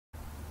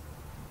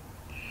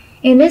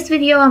In this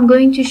video, I'm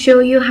going to show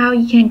you how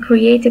you can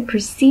create a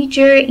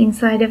procedure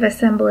inside of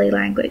assembly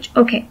language.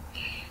 Okay,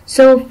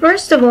 so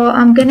first of all,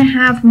 I'm going to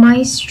have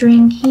my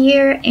string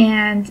here,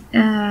 and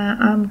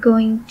I'm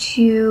going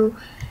to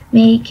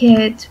make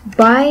it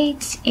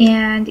byte,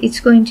 and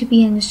it's going to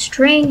be in a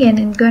string, and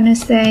I'm going to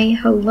say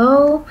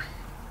hello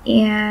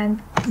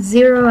and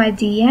 0 at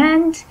the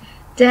end.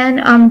 Then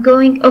I'm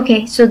going,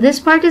 okay, so this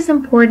part is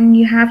important.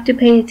 You have to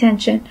pay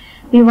attention.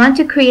 We want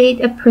to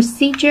create a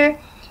procedure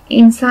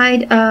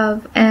inside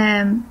of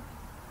in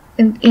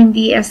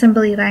the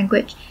assembly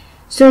language.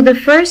 So the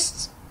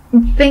first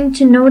thing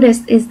to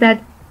notice is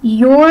that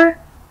your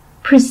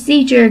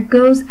procedure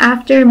goes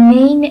after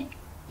main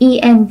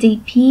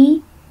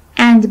ENDP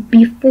and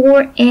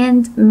before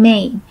end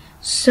main.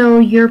 So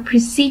your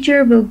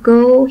procedure will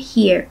go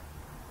here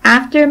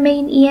after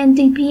main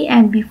ENDP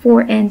and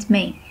before end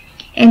main.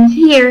 And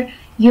here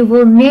you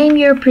will name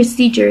your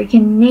procedure. You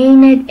can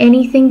name it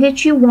anything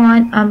that you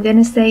want. I'm going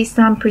to say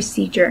some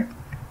procedure.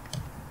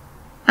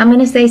 I'm going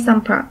to say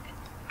some proc.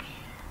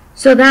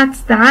 So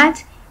that's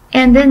that.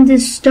 And then the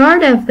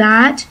start of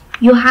that,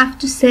 you have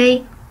to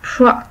say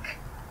proc.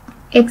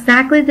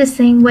 Exactly the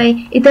same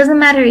way. It doesn't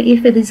matter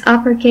if it is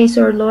uppercase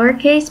or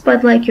lowercase,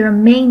 but like your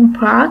main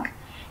proc,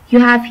 you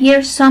have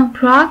here some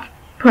proc,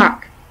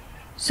 proc.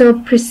 So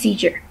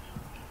procedure.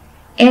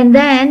 And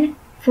then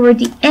for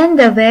the end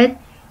of it,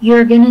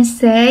 you're going to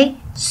say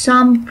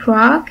some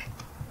proc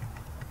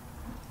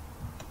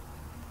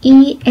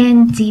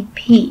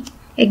ENDP.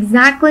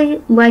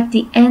 Exactly like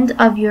the end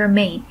of your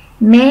main.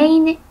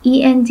 Main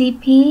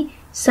ENDP,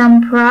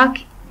 some proc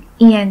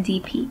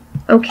ENDP.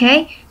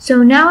 Okay,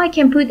 so now I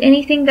can put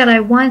anything that I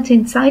want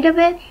inside of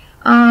it.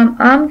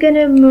 I'm going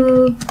to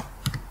move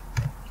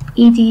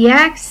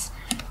EDX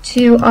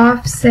to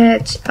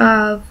offset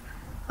of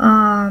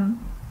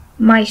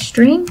my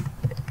string.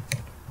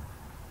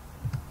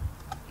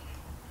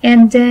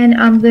 And then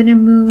I'm going to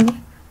move,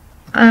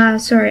 I'm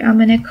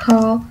going to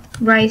call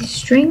write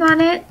string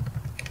on it.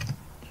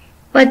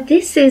 But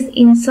this is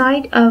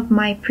inside of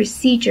my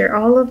procedure.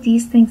 All of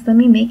these things, let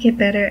me make it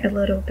better a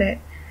little bit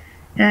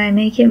and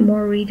make it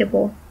more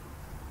readable.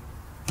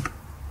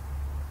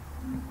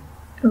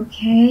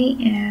 Okay,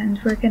 and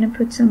we're going to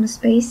put some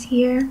space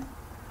here.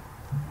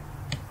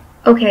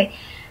 Okay,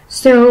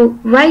 so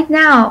right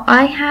now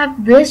I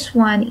have this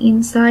one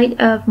inside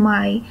of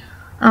my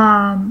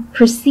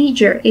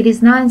procedure. It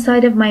is not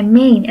inside of my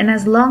main, and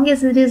as long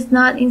as it is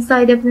not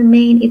inside of the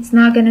main, it's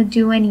not going to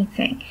do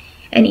anything.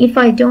 And if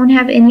I don't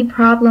have any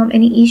problem,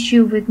 any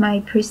issue with my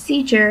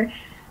procedure,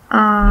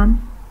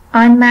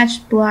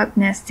 unmatched block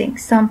nesting,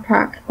 some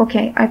proc.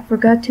 Okay, I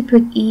forgot to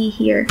put E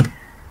here.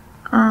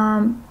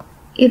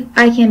 If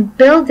I can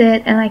build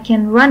it and I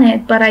can run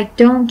it, but I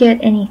don't get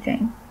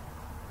anything.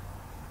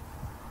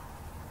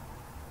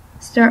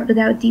 Start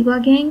without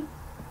debugging.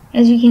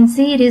 As you can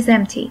see, it is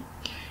empty.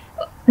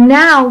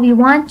 Now we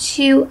want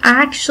to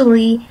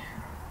actually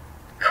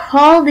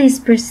call this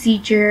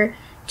procedure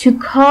to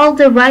call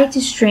the write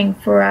string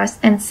for us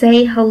and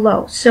say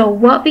hello. So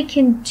what we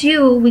can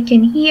do, we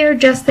can here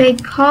just say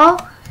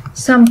call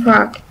some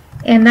proc,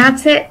 and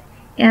that's it.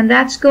 And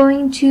that's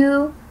going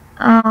to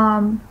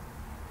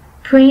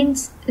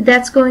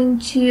that's going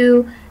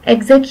to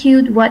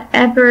execute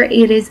whatever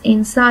it is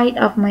inside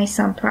of my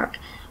some proc.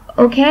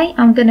 Okay,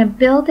 I'm gonna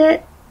build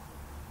it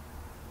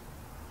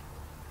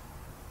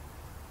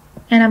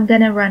and I'm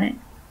gonna run it.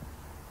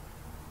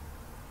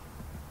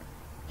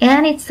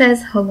 And it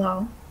says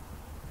hello.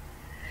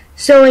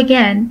 So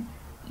again,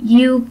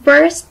 you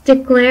first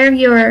declare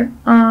your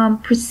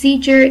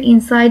procedure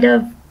inside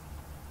of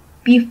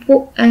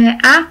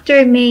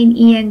after main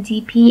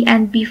ENDP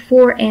and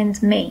before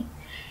end main.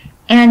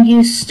 And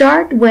you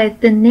start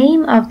with the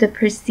name of the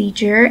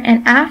procedure,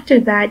 and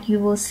after that you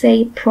will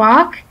say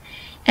proc,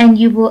 and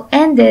you will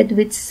end it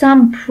with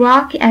some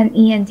proc and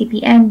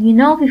ENDP. And you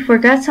know, we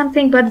forgot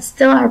something, but it's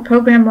still our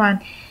program run.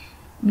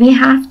 We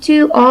have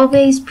to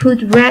always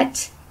put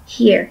ret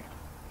here.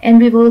 And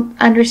we will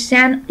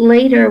understand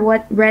later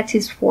what ret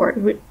is for,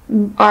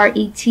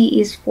 RET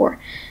is for.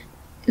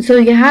 So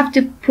you have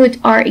to put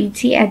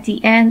RET at the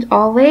end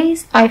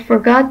always. I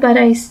forgot, but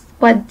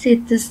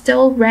it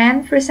still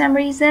ran for some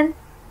reason.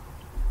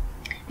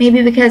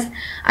 Maybe because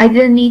I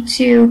didn't need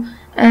to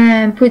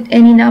put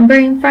any number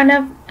in front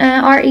of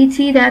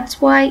RET. That's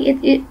why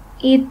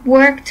it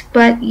worked,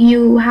 but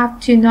you have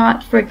to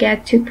not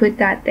forget to put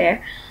that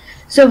there.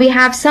 So we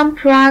have some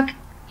proc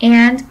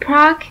and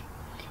proc.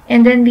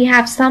 And then we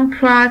have some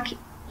proc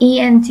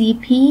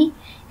ENDP,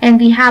 and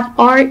we have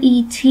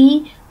RET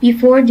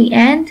before the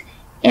end,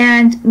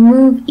 and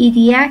move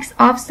EDX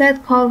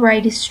offset call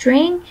write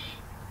string.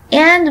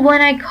 And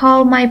when I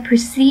call my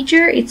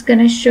procedure, it's going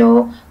to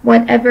show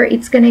whatever,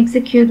 it's going to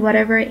execute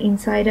whatever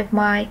inside of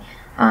my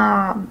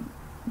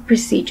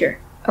procedure.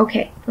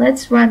 Okay,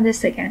 let's run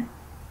this again.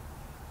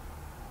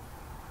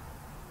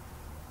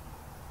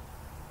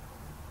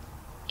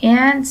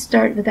 And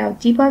start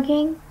without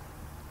debugging.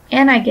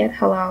 And I get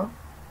hello.